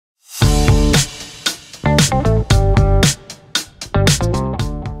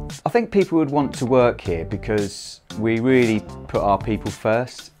think people would want to work here because we really put our people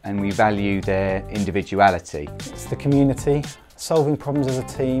first and we value their individuality. It's the community, solving problems as a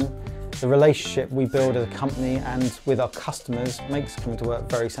team, the relationship we build as a company and with our customers makes coming to work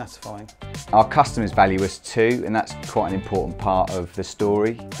very satisfying. Our customers value us too, and that's quite an important part of the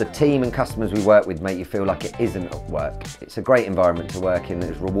story. The team and customers we work with make you feel like it isn't work. It's a great environment to work in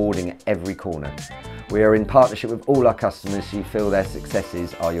and it's rewarding at every corner. We are in partnership with all our customers so you feel their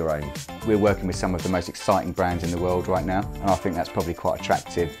successes are your own. We're working with some of the most exciting brands in the world right now, and I think that's probably quite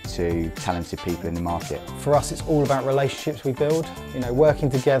attractive to talented people in the market. For us, it's all about relationships we build, working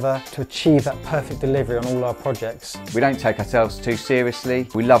together to achieve that perfect delivery on all our projects. We don't take ourselves too seriously.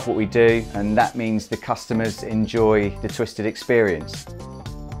 We love what we do, and that means the customers enjoy the Twisted experience.